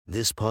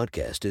This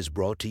podcast is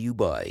brought to you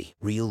by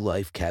Real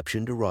Life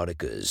Captioned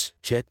Eroticas.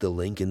 Check the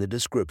link in the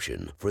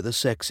description for the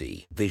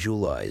sexy,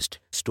 visualized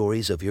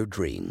stories of your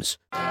dreams.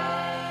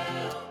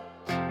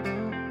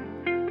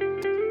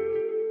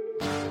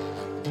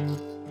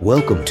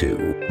 Welcome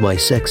to My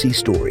Sexy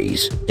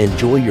Stories.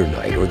 Enjoy your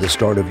night or the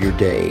start of your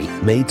day,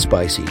 made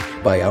spicy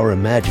by our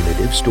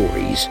imaginative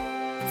stories.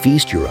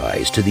 Feast your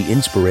eyes to the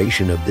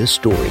inspiration of this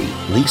story,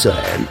 Lisa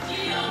Ann.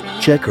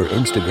 Check her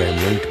Instagram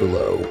linked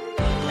below.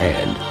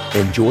 And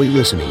enjoy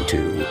listening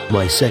to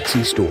My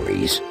Sexy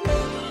Stories.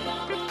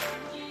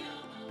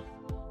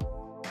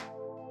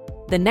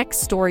 The next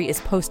story is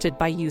posted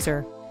by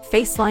user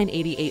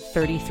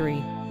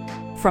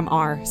Faceline8833 from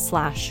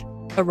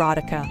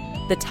r/erotica.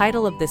 The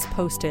title of this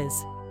post is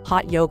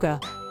Hot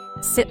Yoga.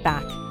 Sit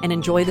back and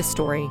enjoy the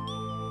story.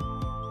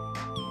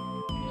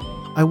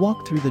 I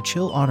walked through the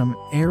chill autumn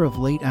air of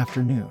late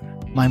afternoon,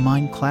 my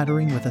mind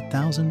clattering with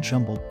 1,000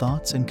 jumbled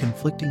thoughts and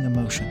conflicting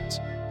emotions.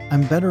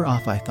 I'm better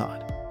off, I thought.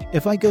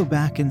 If I go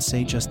back and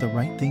say just the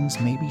right things,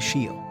 maybe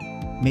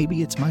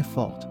maybe it's my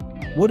fault.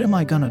 What am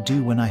I gonna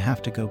do when I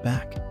have to go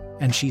back?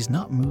 And she's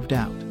not moved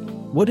out.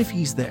 What if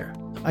he's there?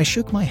 I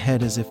shook my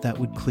head as if that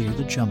would clear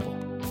the jumble.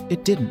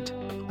 It didn't.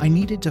 I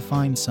needed to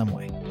find some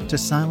way to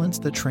silence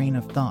the train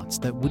of thoughts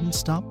that wouldn't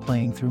stop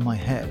playing through my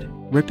head,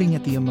 ripping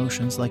at the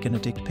emotions like an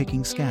addict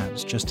picking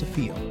scabs just to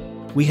feel.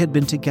 We had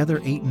been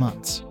together 8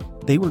 months.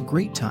 They were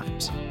great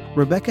times.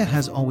 Rebecca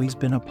has always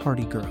been a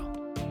party girl.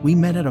 We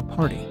met at a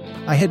party.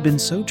 I had been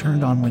so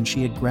turned on when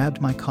she had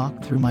grabbed my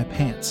cock through my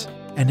pants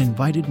and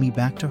invited me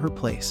back to her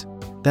place.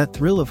 That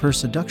thrill of her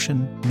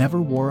seduction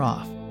never wore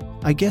off.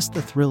 I guess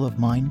the thrill of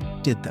mine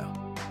did though.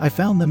 I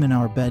found them in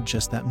our bed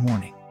just that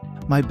morning.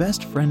 My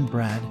best friend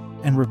Brad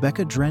and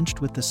Rebecca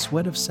drenched with the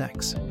sweat of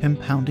sex, him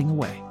pounding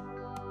away,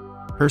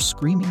 her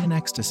screaming in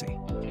ecstasy.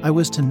 I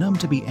was too numb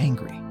to be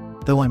angry,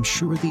 though I'm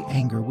sure the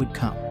anger would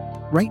come.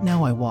 Right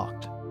now I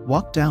walked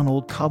down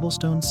old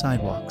cobblestone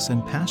sidewalks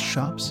and past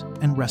shops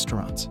and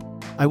restaurants.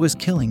 I was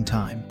killing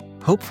time,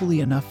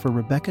 hopefully enough for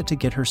Rebecca to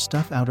get her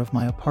stuff out of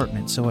my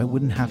apartment so I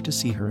wouldn't have to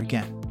see her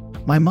again.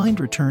 My mind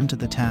returned to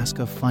the task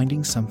of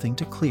finding something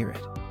to clear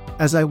it.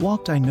 As I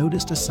walked, I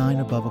noticed a sign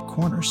above a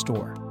corner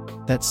store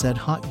that said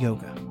Hot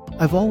Yoga.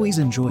 I've always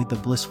enjoyed the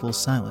blissful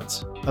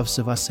silence of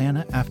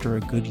Savasana after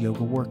a good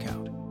yoga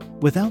workout.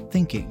 Without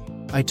thinking,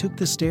 I took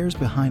the stairs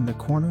behind the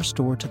corner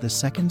store to the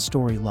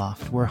second-story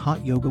loft where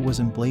Hot Yoga was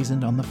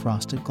emblazoned on the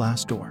frosted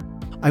glass door.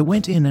 I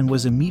went in and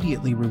was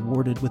immediately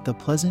rewarded with the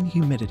pleasant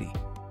humidity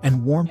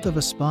and warmth of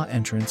a spa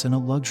entrance in a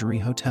luxury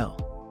hotel,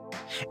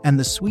 and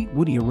the sweet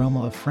woody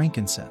aroma of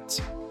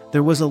frankincense.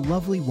 There was a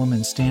lovely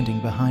woman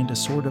standing behind a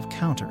sort of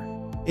counter.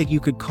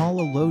 You could call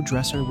a low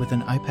dresser with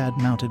an iPad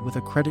mounted with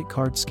a credit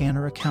card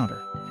scanner a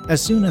counter.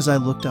 As soon as I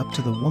looked up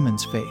to the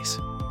woman's face,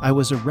 I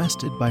was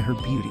arrested by her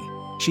beauty.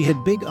 She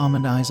had big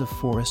almond eyes of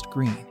forest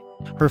green.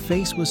 Her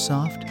face was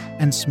soft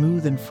and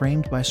smooth and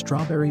framed by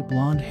strawberry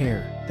blonde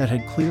hair that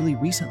had clearly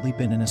recently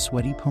been in a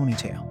sweaty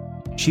ponytail.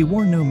 She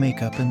wore no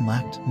makeup and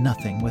lacked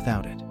nothing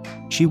without it.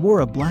 She wore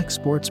a black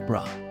sports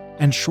bra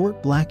and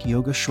short black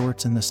yoga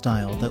shorts in the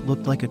style that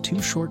looked like a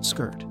too short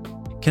skirt.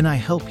 "Can I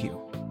help you?"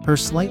 Her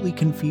slightly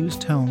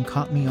confused tone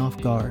caught me off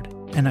guard,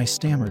 and I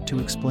stammered to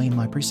explain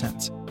my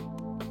presence.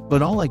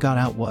 But all I got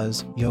out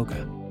was,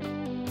 "Yoga."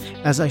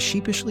 As I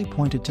sheepishly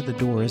pointed to the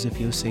door as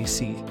if you say,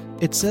 "See,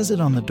 it says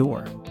it on the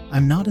door.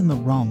 I'm not in the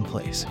wrong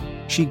place."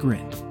 She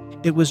grinned.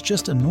 It was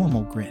just a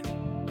normal grin,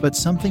 but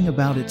something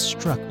about it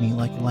struck me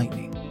like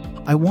lightning.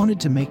 I wanted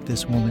to make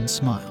this woman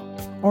smile.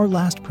 Our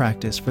last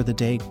practice for the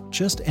day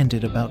just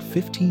ended about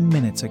 15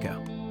 minutes ago.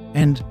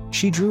 And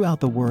she drew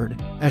out the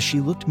word as she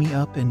looked me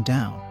up and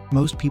down.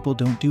 Most people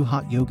don't do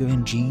hot yoga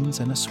in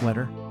jeans and a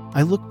sweater.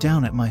 I looked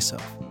down at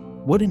myself.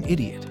 What an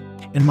idiot.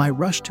 In my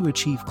rush to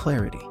achieve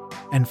clarity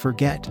and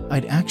forget,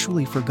 I'd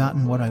actually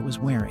forgotten what I was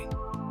wearing.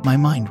 My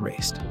mind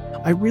raced.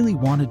 I really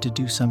wanted to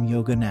do some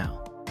yoga now.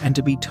 And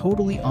to be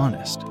totally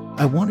honest,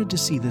 I wanted to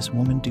see this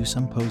woman do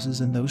some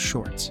poses in those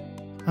shorts.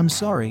 I'm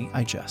sorry,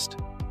 I just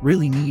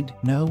really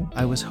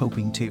I was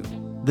hoping to.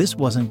 This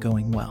wasn't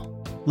going well.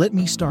 Let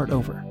me start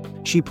over.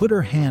 She put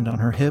her hand on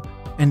her hip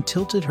and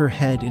tilted her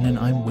head in an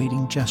I'm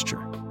waiting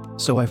gesture.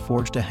 So I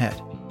forged ahead.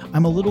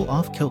 I'm a little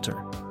off kilter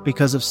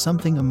because of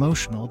something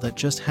emotional that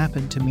just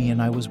happened to me,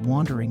 and I was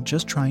wandering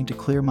just trying to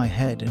clear my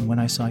head, and when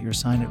I saw your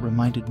sign it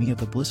reminded me of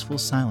the blissful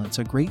silence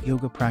a great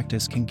yoga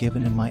practice can give,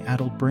 and in my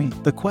adult brain,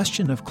 the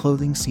question of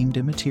clothing seemed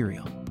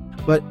immaterial.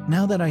 But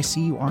now that I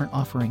see you aren't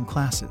offering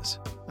classes,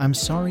 I'm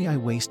sorry I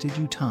wasted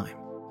you time.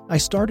 I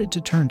started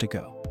to turn to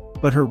go,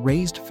 but her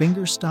raised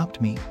finger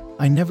stopped me.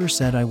 I never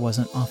said I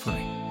wasn't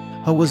offering.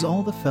 How was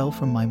all that fell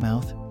from my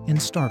mouth in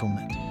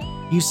startlement.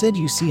 You said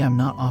you see I'm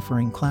not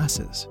offering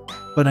classes,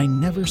 but I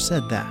never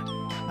said that.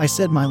 I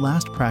said my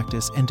last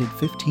practice ended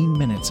 15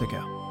 minutes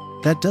ago.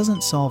 That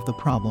doesn't solve the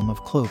problem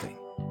of clothing.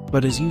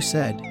 But as you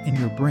said, in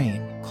your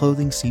brain,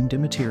 clothing seemed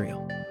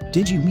immaterial.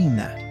 Did you mean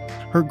that?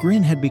 Her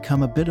grin had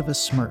become a bit of a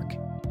smirk,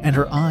 and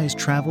her eyes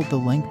traveled the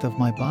length of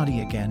my body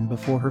again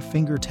before her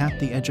finger tapped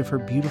the edge of her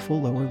beautiful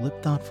lower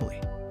lip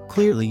thoughtfully.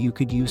 Clearly, you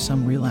could use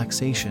some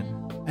relaxation,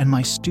 and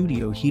my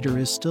studio heater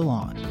is still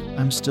on.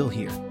 I'm still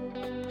here.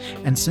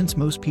 And since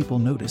most people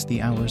notice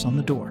the hours on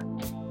the door,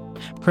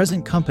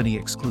 present company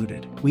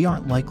excluded, we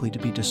aren't likely to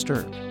be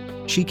disturbed.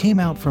 She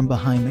came out from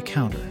behind the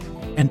counter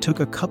and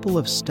took a couple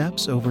of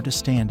steps over to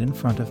stand in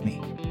front of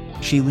me.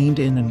 She leaned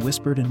in and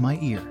whispered in my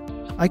ear.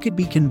 I could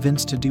be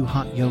convinced to do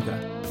hot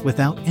yoga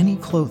without any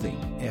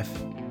clothing if,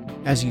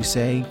 as you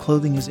say,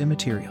 clothing is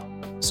immaterial.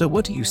 So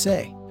what do you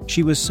say?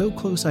 She was so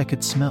close I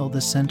could smell the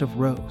scent of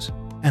rose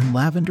and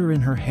lavender in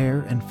her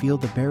hair and feel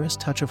the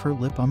barest touch of her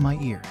lip on my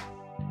ear.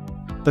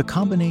 The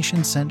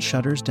combination sent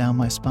shudders down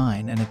my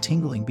spine and a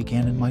tingling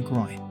began in my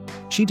groin.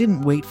 She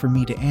didn't wait for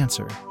me to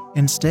answer.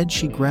 Instead,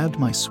 she grabbed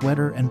my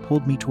sweater and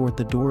pulled me toward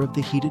the door of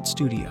the heated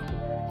studio.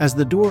 As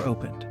the door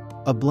opened,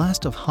 a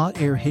blast of hot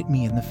air hit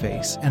me in the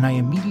face and I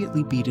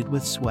immediately beaded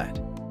with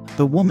sweat.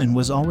 The woman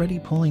was already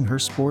pulling her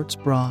sports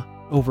bra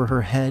over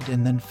her head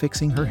and then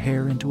fixing her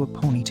hair into a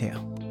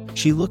ponytail.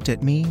 She looked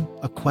at me,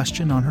 a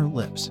question on her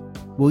lips.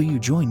 Will you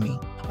join me?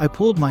 I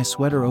pulled my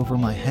sweater over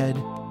my head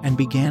and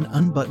began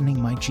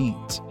unbuttoning my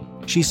jeans.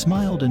 She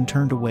smiled and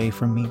turned away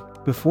from me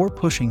before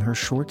pushing her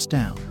shorts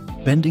down,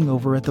 bending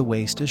over at the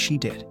waist as she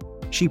did.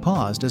 She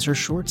paused as her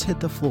shorts hit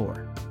the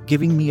floor,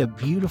 giving me a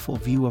beautiful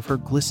view of her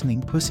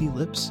glistening pussy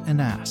lips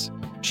and ass.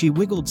 She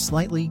wiggled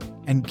slightly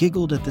and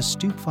giggled at the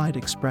stupefied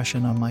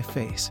expression on my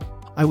face.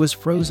 I was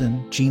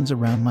frozen, jeans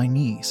around my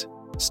knees,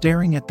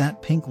 staring at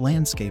that pink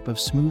landscape of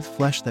smooth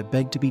flesh that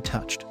begged to be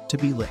touched, to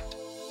be licked.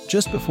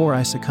 Just before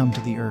I succumbed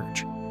to the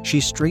urge, she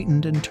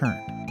straightened and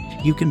turned.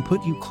 You can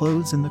put your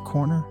clothes in the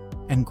corner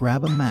and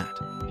grab a mat.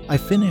 I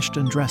finished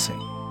undressing,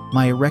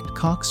 my erect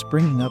cock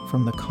springing up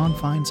from the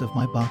confines of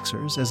my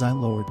boxers as I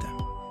lowered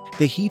them.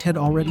 The heat had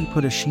already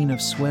put a sheen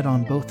of sweat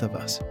on both of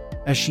us,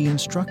 as she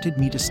instructed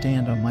me to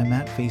stand on my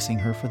mat facing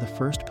her for the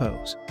first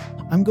pose.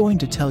 I'm going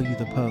to tell you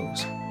the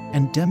pose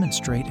and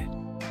demonstrate it.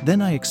 Then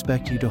I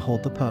expect you to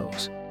hold the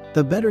pose.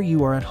 The better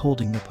you are at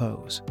holding the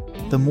pose,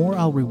 the more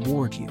I'll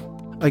reward you.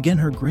 Again,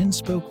 her grin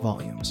spoke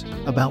volumes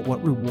about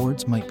what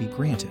rewards might be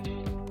granted.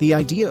 The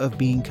idea of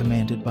being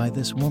commanded by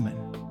this woman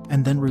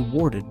and then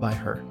rewarded by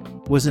her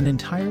was an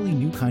entirely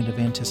new kind of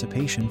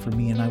anticipation for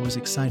me, and I was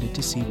excited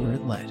to see where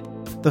it led.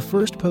 The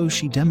first pose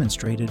she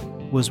demonstrated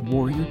was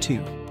Warrior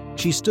 2.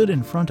 She stood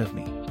in front of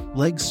me,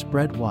 legs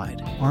spread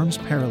wide, arms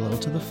parallel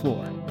to the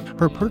floor.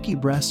 Her perky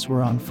breasts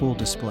were on full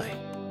display,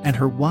 and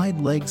her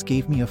wide legs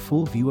gave me a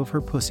full view of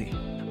her pussy.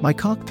 My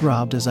cock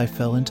throbbed as I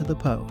fell into the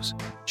pose.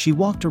 She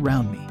walked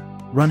around me,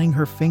 running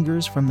her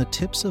fingers from the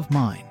tips of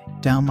mine,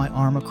 down my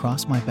arm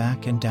across my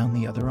back and down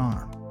the other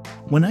arm.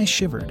 When I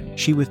shivered,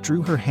 she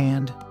withdrew her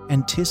hand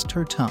and kissed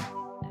her tongue.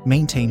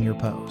 Maintain your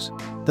pose.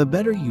 The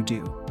better you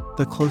do,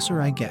 the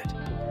closer I get.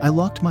 I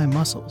locked my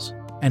muscles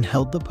and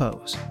held the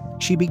pose.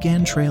 She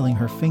began trailing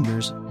her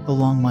fingers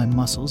along my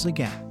muscles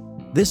again.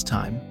 This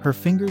time, her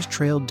fingers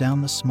trailed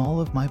down the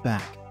small of my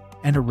back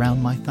and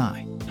around my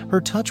thigh.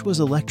 Her touch was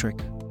electric,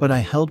 but I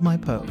held my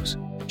pose.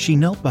 She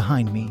knelt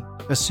behind me,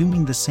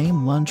 assuming the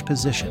same lunge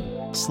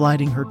position,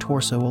 sliding her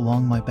torso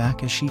along my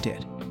back as she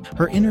did.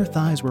 Her inner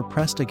thighs were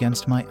pressed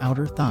against my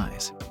outer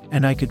thighs,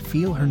 and I could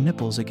feel her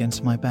nipples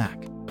against my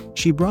back.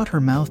 She brought her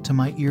mouth to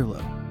my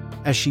earlobe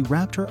as she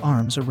wrapped her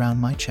arms around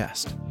my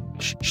chest.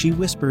 She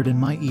whispered in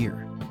my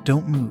ear,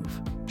 "Don't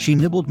move." She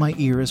nibbled my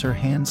ear as her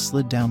hands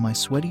slid down my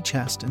sweaty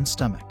chest and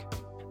stomach.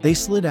 They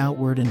slid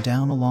outward and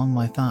down along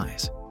my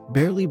thighs,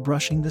 barely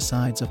brushing the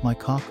sides of my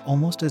cock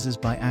almost as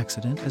by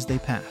accident as they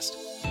passed.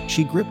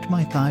 She gripped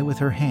my thigh with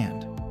her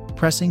hand,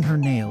 pressing her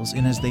nails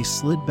in as they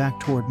slid back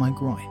toward my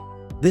groin.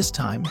 This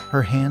time,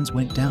 her hands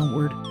went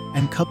downward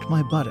and cupped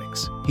my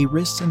buttocks, her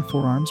wrists and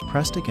forearms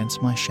pressed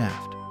against my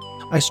shaft.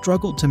 I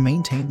struggled to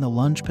maintain the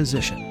lunge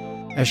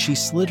position as she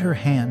slid her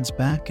hands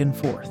back and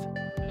forth,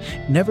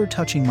 never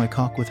touching my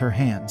cock with her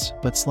hands,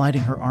 but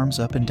sliding her arms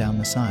up and down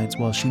the sides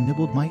while she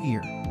nibbled my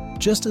ear.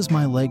 Just as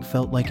my leg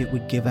felt like it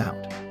would give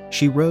out,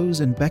 she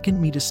rose and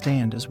beckoned me to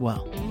stand as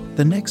well.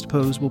 The next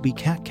pose will be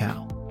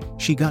cat-cow.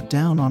 She got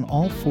down on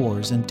all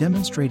fours and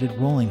demonstrated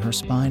rolling her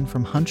spine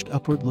from hunched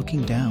upward,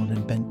 looking down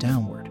and bent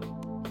downward.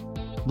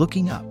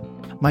 Looking up,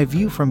 my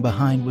view from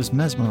behind was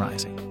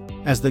mesmerizing,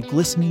 as the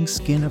glistening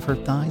skin of her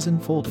thighs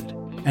unfolded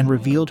and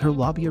revealed her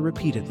labia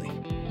repeatedly.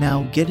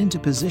 "Now get into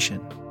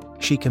position,"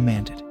 she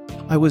commanded.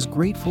 I was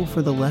grateful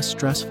for the less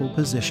stressful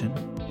position,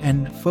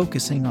 and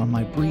focusing on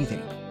my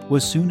breathing,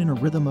 was soon in a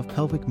rhythm of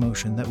pelvic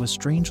motion that was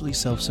strangely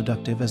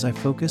self-seductive as I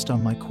focused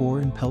on my core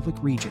and pelvic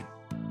region.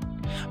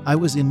 I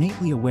was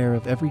innately aware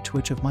of every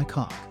twitch of my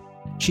cock.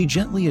 She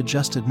gently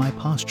adjusted my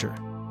posture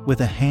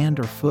with a hand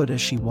or foot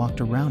as she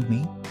walked around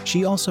me.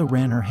 She also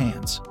ran her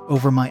hands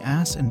over my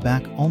ass and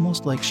back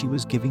almost like she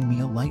was giving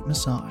me a light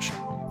massage.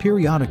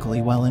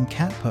 Periodically, while in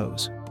cat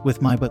pose,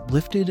 with my butt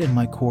lifted and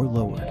my core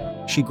lowered,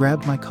 she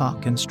grabbed my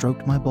cock and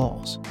stroked my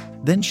balls.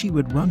 Then she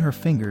would run her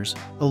fingers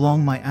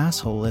along my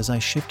asshole as I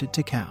shifted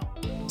to cow,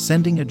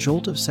 sending a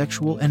jolt of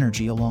sexual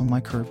energy along my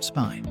curved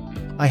spine.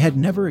 I had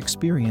never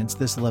experienced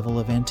this level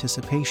of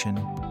anticipation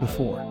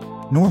before.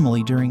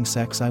 Normally during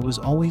sex I was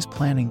always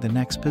planning the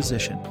next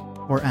position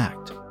or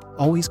act,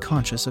 always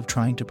conscious of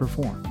trying to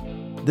perform.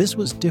 This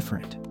was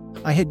different.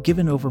 I had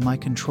given over my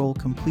control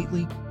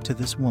completely to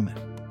this woman.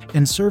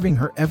 In serving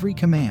her every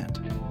command,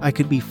 I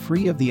could be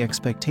free of the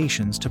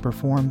expectations to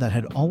perform that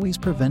had always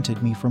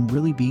prevented me from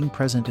really being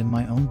present in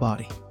my own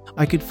body.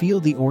 I could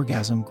feel the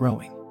orgasm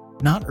growing.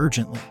 Not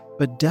urgently,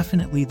 but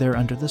definitely there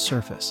under the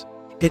surface.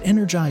 It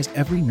energized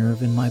every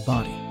nerve in my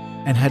body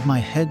and had my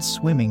head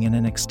swimming in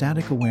an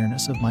ecstatic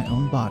awareness of my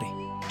own body.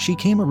 She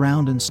came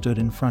around and stood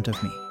in front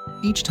of me.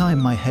 Each time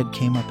my head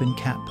came up in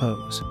cat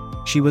pose,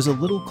 she was a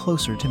little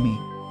closer to me.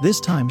 This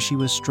time she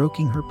was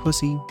stroking her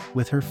pussy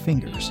with her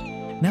fingers.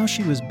 Now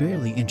she was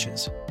barely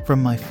inches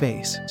from my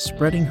face,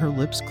 spreading her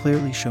lips,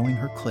 clearly showing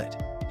her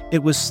clit.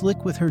 It was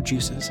slick with her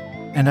juices,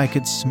 and I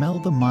could smell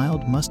the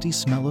mild, musty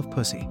smell of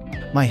pussy.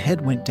 My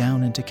head went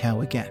down into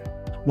cow again.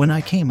 When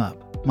I came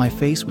up, my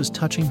face was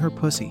touching her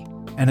pussy,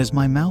 and as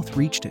my mouth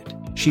reached it,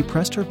 she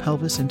pressed her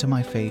pelvis into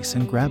my face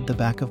and grabbed the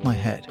back of my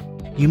head.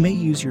 "You may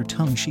use your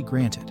tongue," she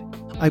granted.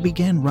 I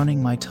began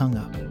running my tongue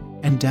up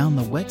and down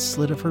the wet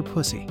slit of her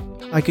pussy.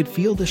 I could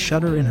feel the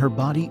shudder in her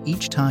body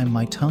each time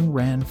my tongue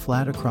ran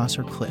flat across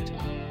her clit.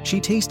 She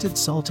tasted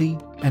salty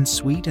and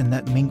sweet, and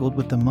that mingled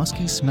with the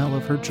musky smell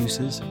of her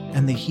juices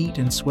and the heat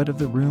and sweat of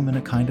the room in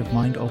a kind of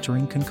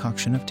mind-altering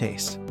concoction of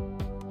tastes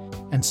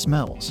and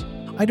smells.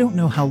 I don't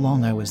know how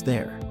long I was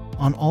there,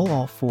 on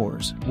all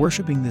fours,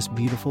 worshipping this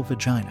beautiful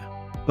vagina,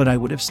 but I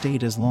would have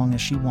stayed as long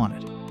as she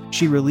wanted.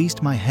 She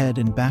released my head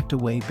and backed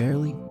away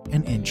barely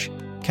an inch.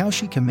 "Cow,"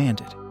 she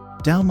commanded.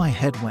 Down my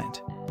head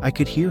went. I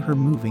could hear her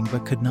moving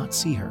but could not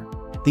see her.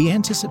 The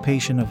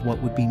anticipation of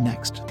what would be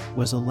next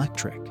was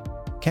electric.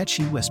 "Cat,"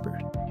 she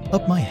whispered.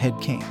 Up my head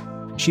came.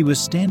 She was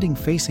standing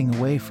facing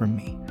away from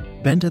me,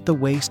 bent at the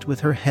waist with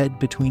her head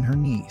between her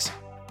knees.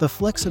 The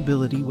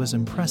flexibility was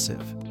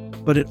impressive,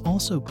 but it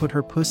also put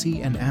her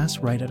pussy and ass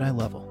right at eye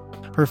level.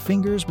 Her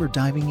fingers were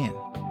diving in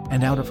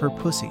and out of her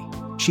pussy.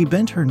 She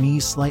bent her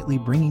knees slightly,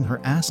 bringing her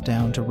ass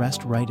down to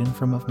rest right in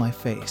front of my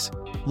face.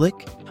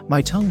 Lick.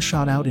 My tongue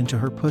shot out into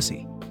her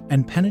pussy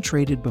and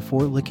penetrated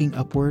before licking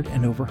upward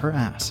and over her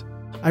ass.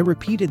 I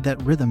repeated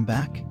that rhythm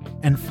back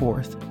and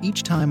forth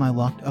each time I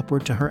locked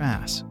upward to her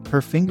ass.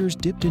 Her fingers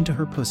dipped into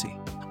her pussy.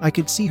 I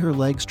could see her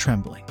legs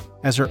trembling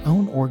as her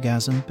own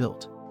orgasm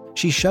built.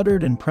 She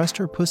shuddered and pressed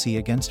her pussy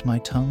against my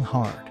tongue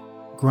hard,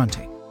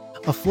 grunting.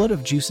 A flood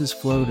of juices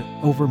flowed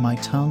over my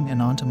tongue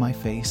and onto my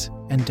face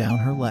and down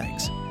her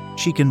legs.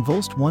 She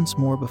convulsed once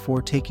more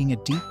before taking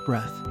a deep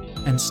breath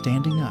and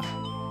standing up.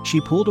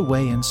 She pulled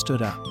away and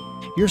stood up.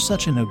 "You're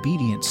such an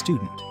obedient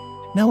student.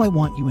 Now I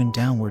want you in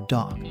downward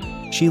dog."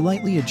 She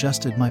lightly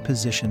adjusted my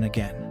position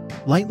again,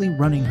 lightly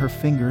running her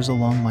fingers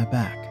along my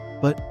back,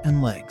 butt,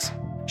 and legs.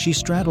 She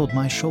straddled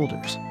my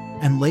shoulders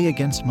and lay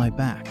against my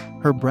back,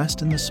 her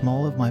breast in the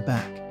small of my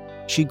back.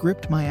 She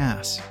gripped my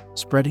ass,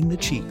 spreading the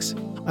cheeks.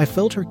 I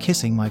felt her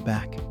kissing my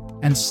back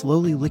and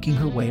slowly licking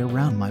her way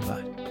around my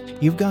butt.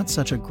 "You've got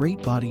such a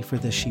great body for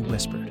this," she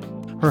whispered.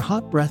 Her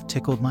hot breath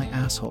tickled my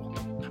asshole.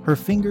 Her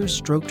fingers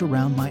stroked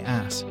around my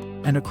ass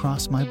and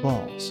across my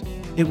balls.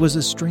 It was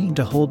a strain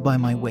to hold by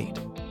my weight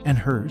and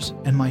hers,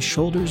 and my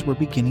shoulders were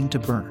beginning to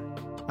burn.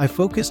 I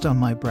focused on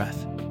my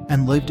breath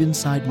and lived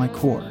inside my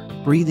core,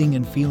 breathing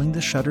and feeling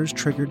the shudders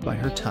triggered by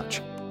her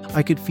touch.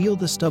 I could feel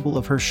the stubble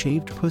of her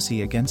shaved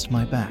pussy against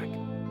my back.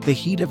 The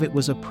heat of it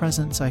was a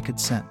presence I could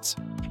sense.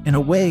 In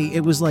a way,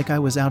 it was like I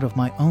was out of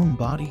my own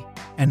body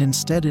and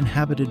instead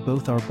inhabited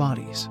both our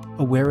bodies,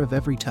 aware of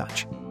every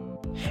touch.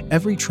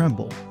 Every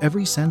tremble,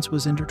 every sense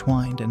was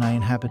intertwined, and I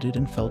inhabited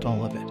and felt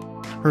all of it.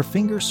 Her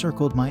fingers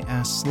circled my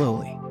ass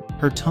slowly.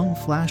 Her tongue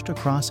flashed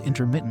across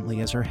intermittently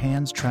as her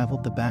hands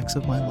traveled the backs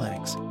of my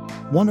legs.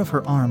 One of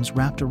her arms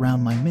wrapped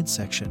around my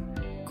midsection,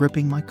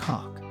 gripping my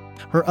cock.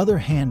 Her other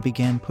hand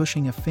began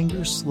pushing a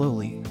finger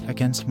slowly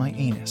against my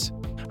anus.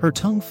 Her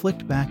tongue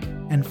flicked back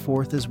and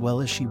forth as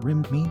well as she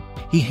rimmed me.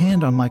 Her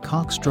hand on my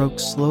cock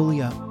stroked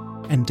slowly up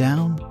and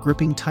down,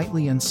 gripping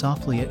tightly and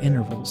softly at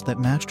intervals that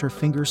matched her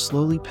fingers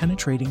slowly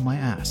penetrating my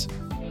ass.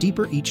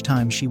 Deeper each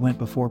time she went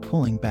before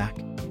pulling back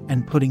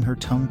and putting her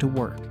tongue to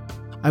work.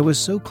 I was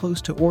so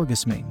close to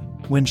orgasming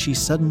when she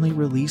suddenly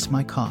released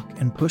my cock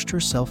and pushed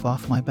herself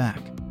off my back.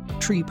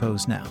 "Tree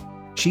pose now."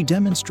 She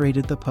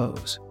demonstrated the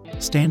pose,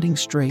 standing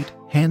straight,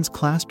 hands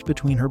clasped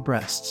between her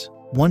breasts,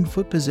 one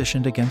foot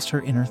positioned against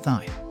her inner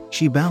thigh.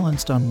 She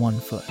balanced on one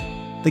foot.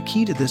 The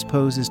key to this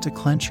pose is to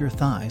clench your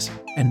thighs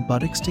and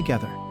buttocks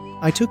together.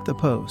 I took the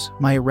pose,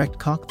 my erect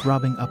cock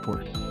throbbing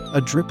upward,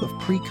 a drip of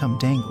pre-cum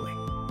dangling.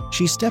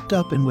 She stepped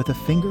up and with a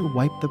finger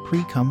wiped the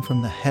pre-cum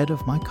from the head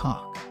of my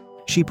cock.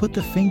 She put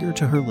the finger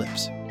to her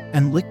lips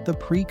and licked the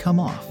pre-cum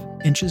off,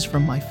 inches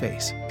from my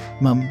face.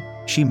 "Mum,"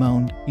 she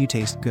moaned, "you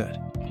taste good."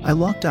 I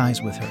locked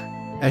eyes with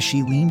her as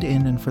she leaned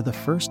in, and for the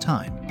first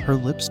time, her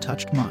lips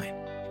touched mine.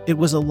 It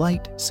was a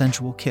light,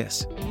 sensual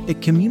kiss.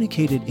 It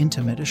communicated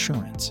intimate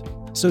assurance,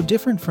 so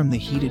different from the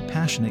heated,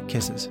 passionate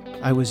kisses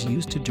I was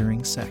used to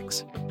during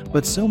sex.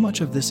 But so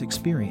much of this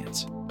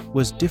experience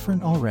was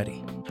different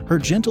already. Her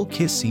gentle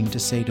kiss seemed to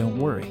say, "Don't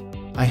worry,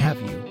 I have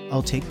you,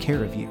 I'll take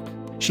care of you."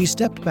 She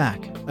stepped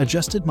back,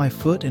 adjusted my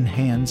foot and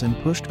hands, and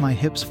pushed my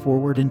hips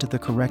forward into the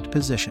correct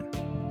position.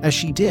 As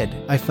she did,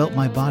 I felt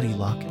my body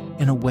lock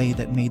in a way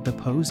that made the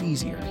pose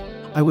easier.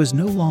 I was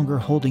no longer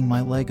holding my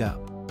leg up.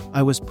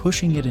 I was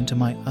pushing it into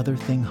my other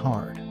thing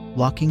hard,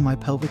 locking my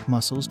pelvic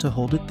muscles to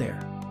hold it there.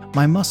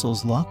 My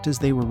muscles locked as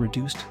they were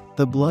reduced,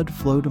 the blood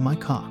flowed to my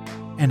cock,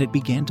 and it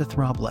began to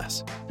throb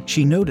less.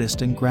 She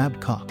noticed and grabbed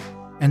cock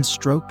and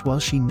stroked while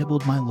she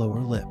nibbled my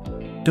lower lip.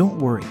 "Don't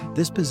worry,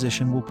 this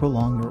position will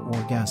prolong your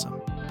orgasm."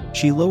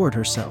 She lowered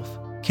herself,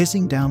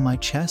 kissing down my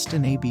chest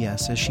and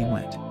abs as she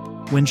went.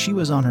 When she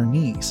was on her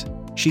knees,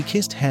 she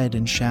kissed head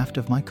and shaft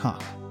of my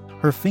cock.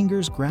 Her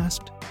fingers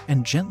grasped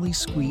and gently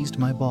squeezed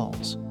my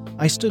balls.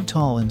 I stood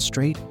tall and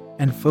straight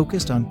and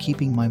focused on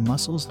keeping my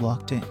muscles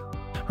locked in.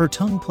 Her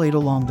tongue played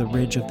along the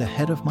ridge of the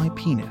head of my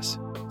penis,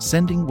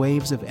 sending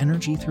waves of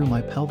energy through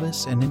my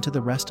pelvis and into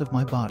the rest of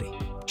my body.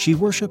 She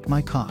worshipped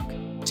my cock,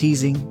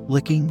 teasing,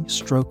 licking,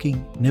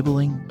 stroking,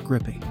 nibbling,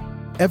 gripping.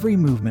 Every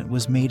movement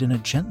was made in a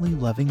gently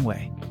loving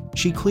way.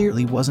 She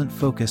clearly wasn't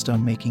focused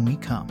on making me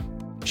come.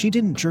 She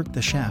didn't jerk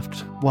the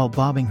shaft while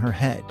bobbing her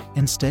head.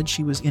 Instead,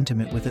 she was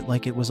intimate with it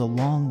like it was a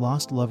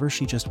long-lost lover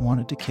she just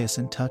wanted to kiss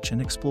and touch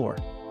and explore.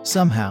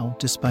 Somehow,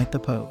 despite the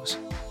pose,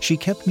 she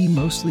kept me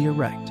mostly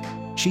erect.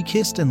 She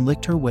kissed and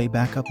licked her way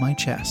back up my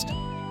chest.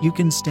 "You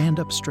can stand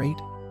up straight,"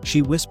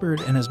 she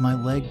whispered, and as my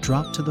leg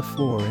dropped to the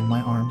floor and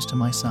my arms to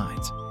my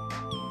sides,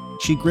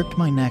 she gripped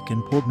my neck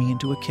and pulled me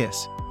into a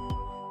kiss,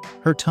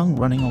 her tongue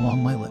running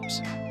along my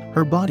lips.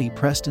 Her body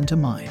pressed into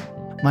mine.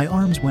 My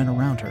arms went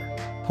around her,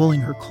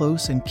 pulling her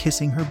close and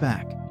kissing her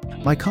back.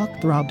 My cock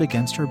throbbed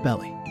against her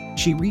belly.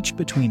 She reached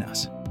between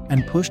us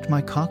and pushed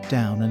my cock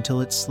down until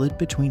it slid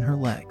between her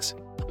legs.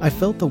 I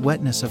felt the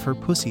wetness of her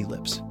pussy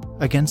lips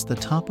against the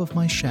top of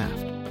my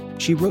shaft.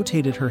 She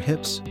rotated her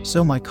hips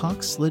so my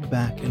cock slid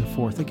back and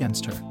forth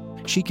against her.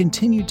 She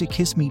continued to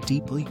kiss me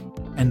deeply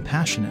and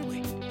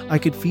passionately. I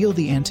could feel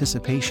the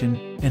anticipation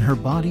in her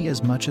body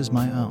as much as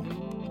my own.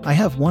 "I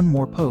have one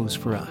more pose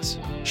for us,"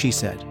 she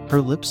said,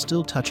 her lips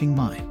still touching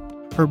mine.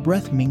 Her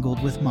breath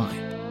mingled with mine.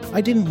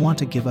 I didn't want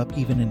to give up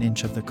even an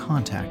inch of the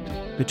contact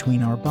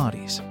between our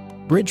bodies.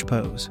 "Bridge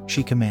pose,"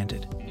 she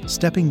commanded,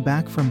 stepping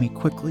back from me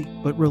quickly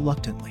but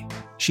reluctantly.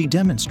 She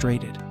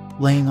demonstrated,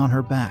 laying on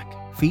her back,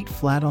 feet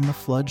flat on the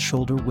flood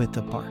shoulder width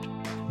apart.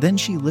 Then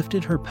she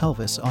lifted her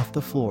pelvis off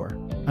the floor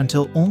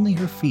until only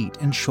her feet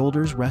and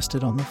shoulders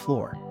rested on the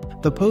floor.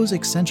 The pose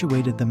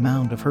accentuated the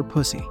mound of her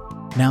pussy,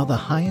 now the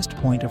highest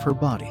point of her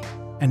body,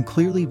 and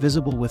clearly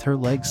visible with her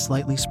legs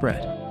slightly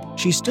spread.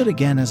 She stood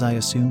again as I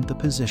assumed the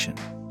position.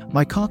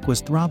 My cock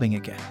was throbbing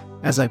again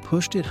as I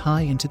pushed it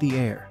high into the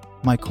air,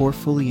 my core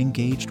fully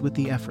engaged with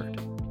the effort.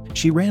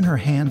 She ran her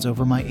hands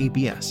over my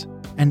abs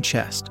and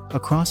chest,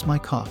 across my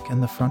cock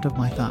and the front of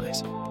my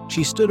thighs.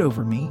 She stood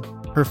over me,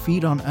 her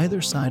feet on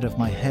either side of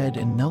my head,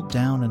 and knelt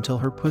down until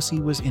her pussy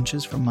was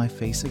inches from my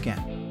face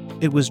again.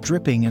 It was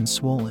dripping and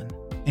swollen,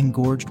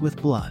 engorged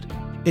with blood.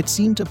 It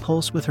seemed to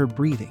pulse with her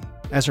breathing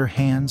as her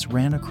hands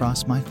ran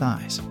across my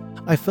thighs.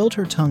 I felt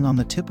her tongue on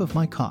the tip of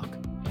my cock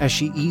as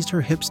she eased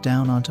her hips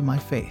down onto my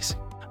face.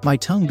 My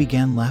tongue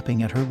began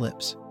lapping at her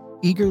lips,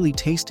 eagerly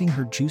tasting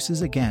her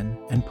juices again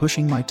and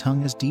pushing my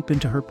tongue as deep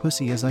into her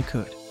pussy as I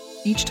could.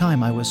 Each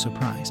time I was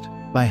surprised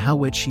by how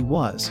wet she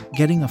was,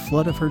 getting a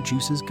flood of her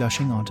juices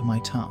gushing onto my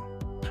tongue.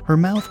 Her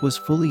mouth was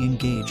fully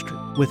engaged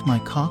with my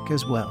cock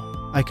as well.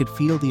 I could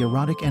feel the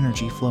erotic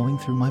energy flowing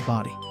through my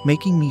body,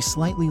 making me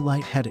slightly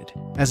lightheaded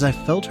as I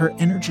felt her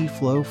energy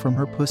flow from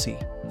her pussy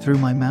through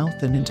my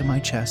mouth and into my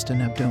chest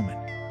and abdomen,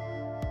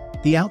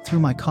 the out through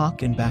my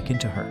cock and back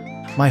into her.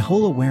 My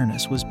whole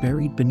awareness was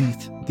buried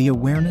beneath the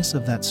awareness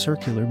of that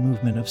circular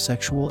movement of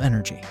sexual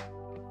energy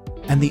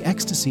and the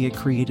ecstasy it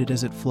created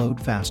as it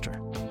flowed faster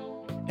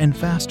and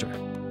faster,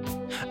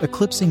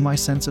 eclipsing my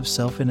sense of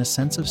self in a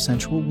sense of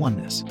sensual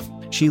oneness.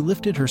 She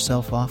lifted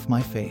herself off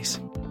my face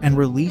and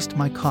released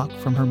my cock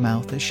from her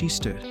mouth as she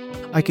stood.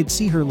 I could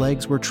see her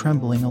legs were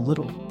trembling a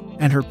little,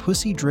 and her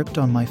pussy dripped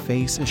on my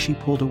face as she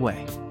pulled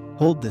away.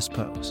 "Hold this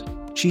pose."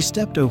 She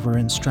stepped over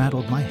and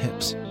straddled my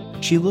hips.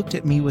 She looked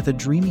at me with a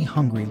dreamy,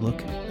 hungry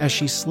look as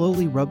she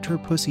slowly rubbed her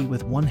pussy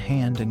with one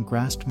hand and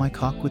grasped my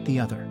cock with the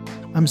other.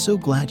 "I'm so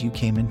glad you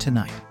came in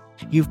tonight.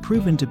 You've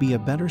proven to be a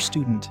better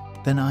student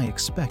than I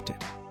expected.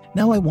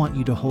 Now I want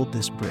you to hold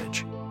this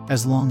bridge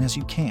as long as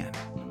you can.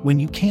 When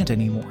you can't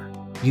anymore,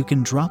 you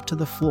can drop to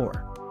the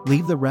floor.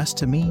 Leave the rest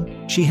to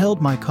me." She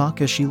held my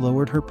cock as she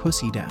lowered her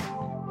pussy down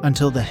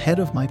until the head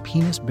of my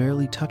penis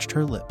barely touched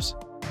her lips.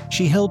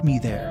 She held me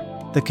there,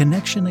 the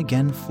connection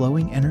again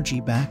flowing energy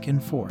back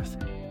and forth.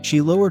 She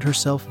lowered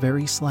herself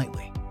very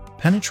slightly,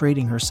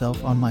 penetrating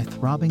herself on my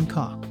throbbing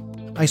cock.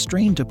 I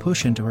strained to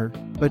push into her,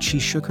 but she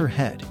shook her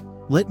head.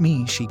 "Let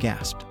me," she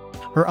gasped.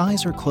 Her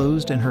eyes are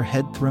closed and her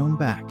head thrown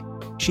back.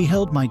 She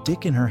held my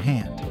dick in her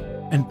hand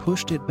and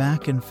pushed it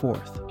back and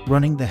forth,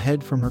 running the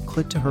head from her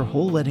clit to her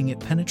hole, letting it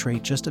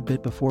penetrate just a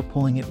bit before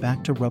pulling it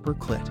back to rub her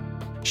clit.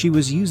 She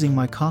was using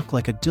my cock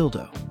like a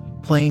dildo,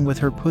 playing with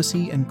her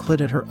pussy and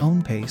clit at her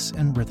own pace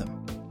and rhythm.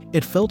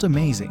 It felt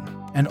amazing,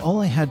 and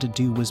all I had to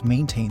do was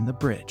maintain the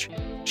bridge.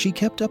 She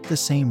kept up the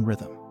same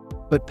rhythm,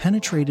 but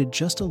penetrated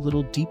just a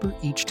little deeper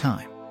each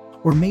time.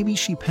 Or maybe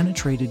she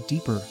penetrated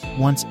deeper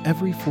once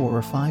every 4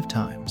 or 5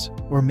 times,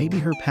 or maybe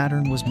her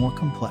pattern was more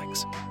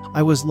complex.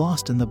 I was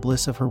lost in the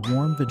bliss of her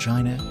warm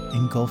vagina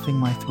engulfing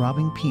my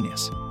throbbing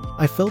penis.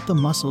 I felt the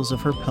muscles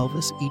of her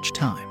pelvis each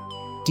time.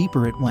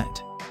 Deeper it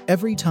went.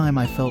 Every time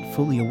I felt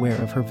fully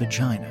aware of her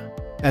vagina,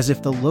 as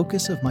if the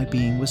locus of my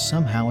being was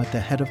somehow at the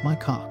head of my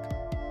cock.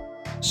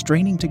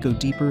 Straining to go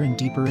deeper and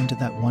deeper into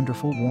that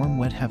wonderful warm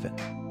wet heaven.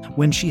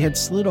 When she had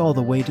slid all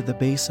the way to the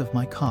base of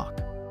my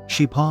cock,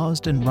 she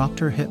paused and rocked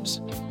her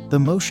hips. The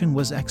motion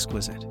was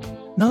exquisite,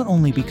 not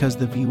only because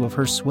the view of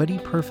her sweaty,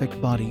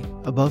 perfect body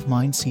above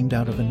mine seemed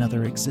out of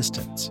another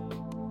existence,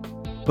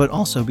 but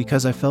also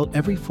because I felt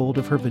every fold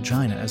of her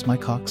vagina as my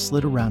cock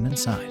slid around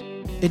inside.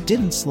 It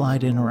didn't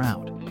slide in or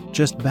out,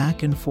 just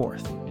back and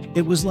forth.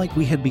 It was like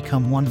we had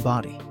become one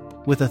body,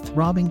 with a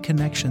throbbing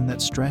connection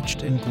that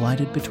stretched and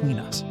glided between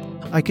us.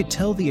 I could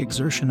tell the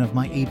exertion of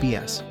my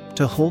ABS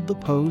to hold the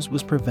pose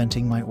was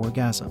preventing my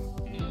orgasm,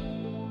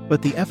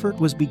 but the effort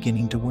was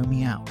beginning to wear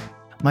me out.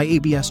 My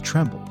ABS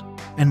trembled,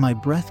 and my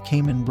breath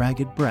came in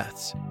ragged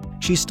breaths.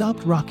 She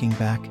stopped rocking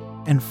back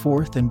and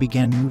forth and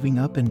began moving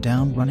up and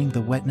down, running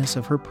the wetness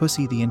of her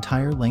pussy the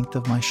entire length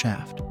of my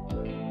shaft,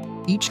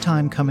 each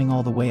time coming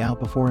all the way out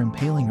before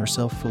impaling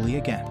herself fully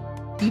again.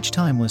 Each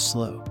time was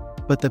slow,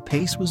 but the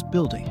pace was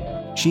building.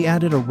 She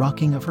added a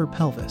rocking of her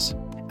pelvis.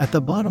 At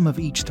the bottom of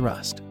each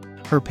thrust,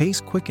 her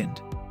pace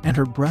quickened, and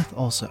her breath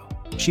also.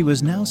 She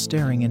was now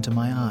staring into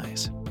my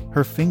eyes,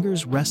 her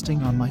fingers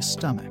resting on my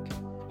stomach.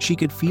 She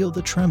could feel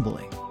the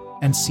trembling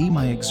and see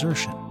my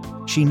exertion.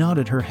 She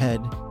nodded her head,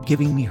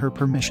 giving me her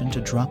permission to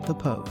drop the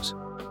pose.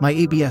 My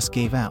ABS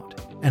gave out,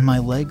 and my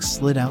legs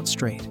slid out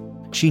straight.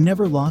 She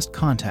never lost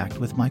contact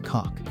with my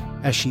cock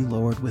as she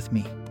lowered with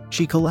me.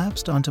 She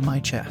collapsed onto my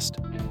chest,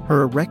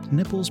 her erect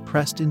nipples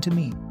pressed into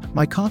me.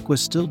 My cock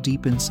was still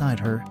deep inside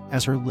her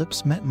as her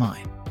lips met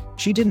mine.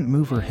 She didn't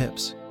move her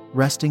hips,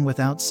 resting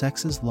without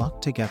sexes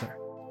locked together.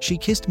 She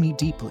kissed me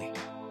deeply,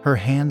 her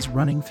hands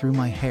running through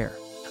my hair.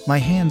 My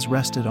hands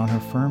rested on her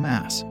firm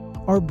ass.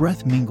 Our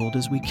breath mingled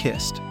as we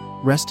kissed,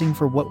 resting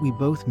for what we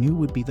both knew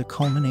would be the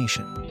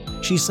culmination.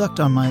 She sucked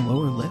on my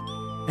lower lip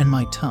and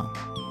my tongue.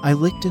 I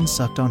licked and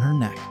sucked on her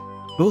neck.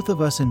 Both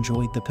of us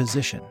enjoyed the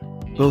position,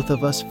 both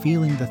of us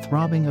feeling the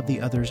throbbing of the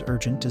other's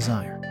urgent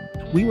desire.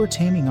 We were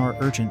taming our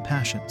urgent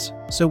passions,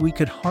 so we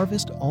could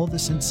harvest all the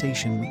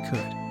sensation we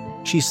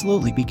could. She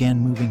slowly began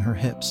moving her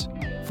hips,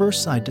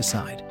 first side to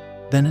side,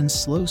 then in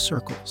slow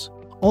circles,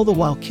 all the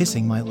while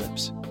kissing my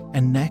lips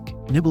and neck,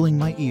 nibbling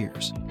my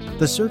ears.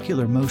 The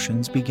circular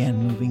motions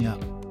began moving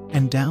up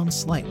and down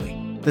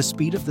slightly, the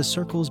speed of the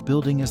circles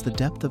building as the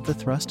depth of the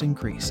thrust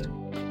increased.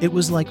 It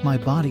was like my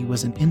body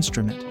was an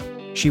instrument.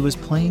 She was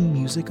playing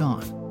music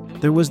on.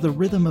 There was the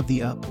rhythm of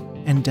the up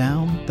and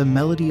down, the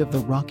melody of the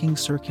rocking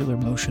circular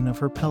motion of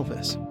her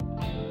pelvis,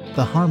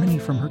 the harmony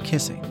from her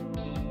kissing,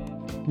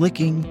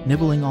 licking,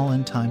 nibbling, all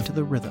in time to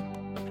the rhythm.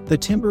 The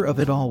timbre of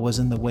it all was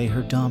in the way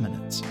her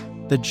dominance,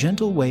 the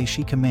gentle way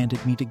she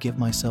commanded me to give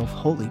myself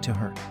wholly to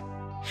her,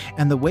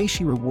 and the way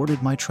she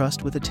rewarded my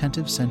trust with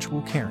attentive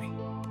sensual caring.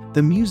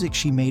 The music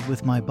she made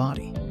with my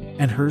body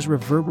and hers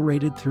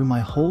reverberated through my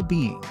whole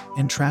being,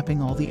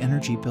 entrapping all the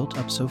energy built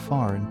up so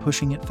far and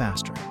pushing it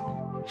faster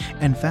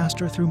and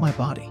faster through my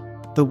body.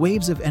 The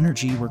waves of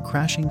energy were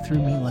crashing through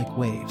me like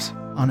waves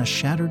on a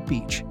shattered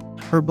beach.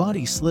 Her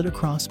body slid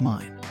across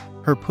mine.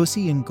 Her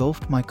pussy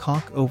engulfed my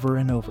cock over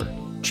and over,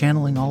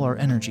 channeling all our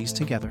energies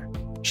together.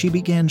 She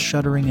began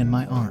shuddering in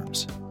my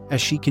arms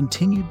as she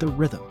continued the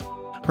rhythm.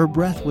 Her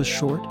breath was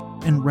short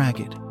and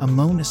ragged. A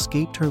moan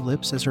escaped her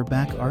lips as her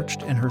back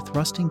arched and her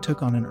thrusting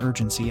took on an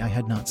urgency I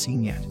had not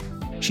seen yet.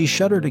 She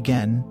shuddered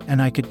again,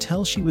 and I could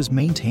tell she was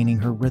maintaining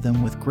her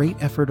rhythm with great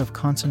effort of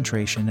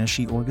concentration as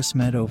she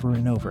orgasmed over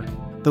and over.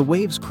 The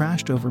waves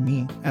crashed over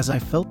me as I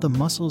felt the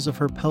muscles of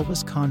her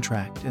pelvis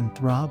contract and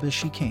throb as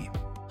she came.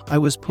 I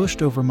was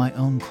pushed over my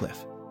own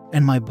cliff,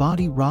 and my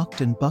body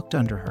rocked and bucked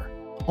under her.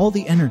 All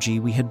the energy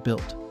we had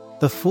built,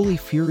 the fully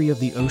fury of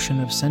the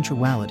ocean of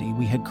sensuality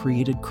we had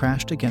created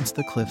crashed against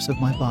the cliffs of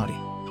my body.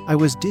 I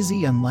was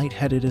dizzy and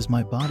lightheaded as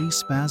my body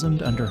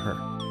spasmed under her,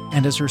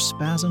 and as her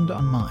spasmed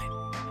on mine.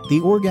 The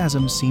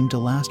orgasm seemed to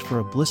last for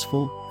a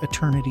blissful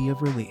eternity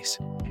of release.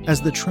 As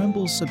the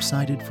trembles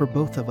subsided for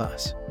both of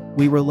us,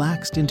 we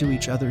relaxed into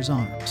each other's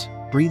arms,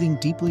 breathing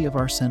deeply of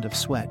our scent of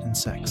sweat and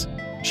sex.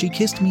 She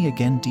kissed me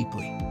again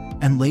deeply,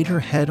 and laid her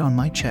head on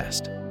my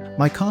chest.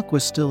 My cock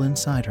was still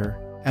inside her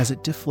as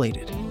it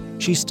deflated.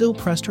 She still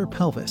pressed her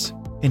pelvis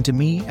into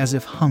me as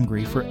if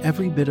hungry for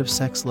every bit of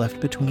sex left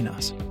between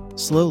us.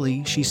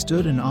 Slowly, she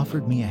stood and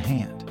offered me a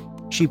hand.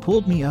 She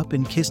pulled me up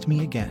and kissed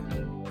me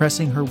again,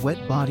 pressing her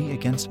wet body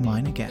against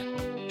mine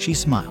again. She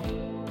smiled.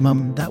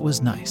 That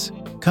was nice.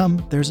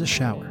 Come, there's a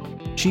shower."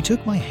 She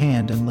took my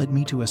hand and led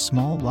me to a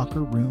small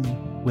locker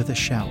room with a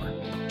shower.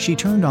 She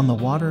turned on the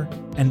water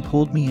and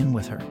pulled me in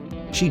with her.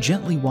 She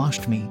gently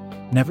washed me,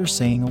 never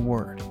saying a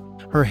word.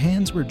 Her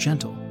hands were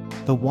gentle.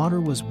 The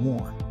water was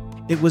warm.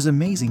 It was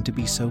amazing to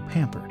be so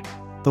pampered.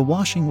 The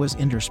washing was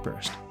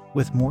interspersed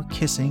with more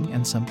kissing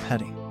and some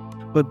petting.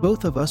 But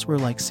both of us were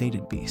like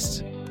sated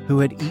beasts who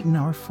had eaten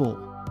our full.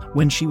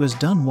 When she was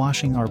done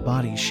washing our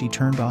bodies, she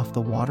turned off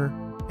the water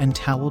and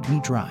toweled me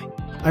dry.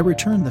 I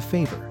returned the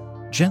favor,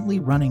 gently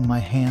running my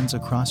hands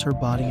across her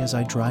body as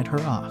I dried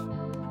her off.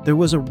 There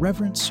was a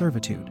reverent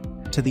servitude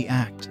to the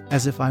act,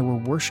 as if I were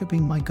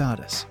worshiping my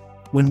goddess.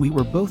 When we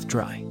were both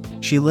dry,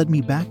 she led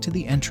me back to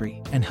the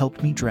entry and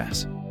helped me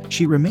dress.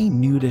 She remained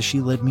nude as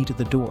she led me to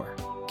the door,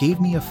 gave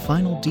me a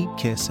final deep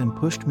kiss and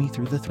pushed me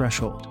through the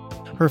threshold.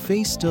 Her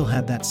face still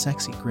had that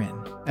sexy grin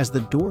as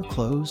the door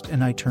closed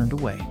and I turned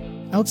away.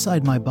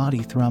 Outside, my body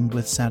thrummed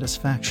with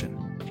satisfaction.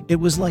 It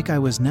was like I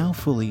was now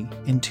fully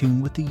in tune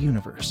with the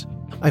universe.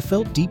 I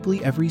felt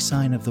deeply every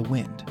sign of the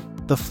wind,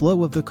 the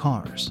flow of the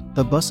cars,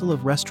 the bustle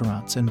of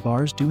restaurants and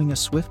bars doing a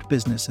swift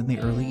business in the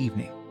early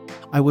evening.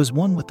 I was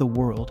one with the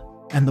world,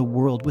 and the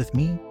world with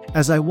me.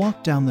 As I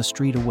walked down the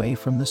street away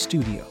from the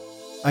studio,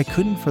 I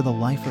couldn't for the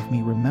life of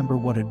me remember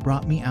what had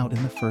brought me out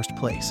in the first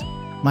place.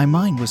 My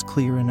mind was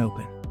clear and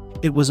open.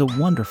 It was a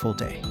wonderful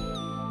day.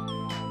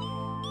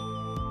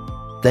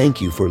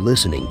 Thank you for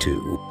listening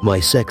to My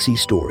Sexy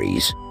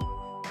Stories.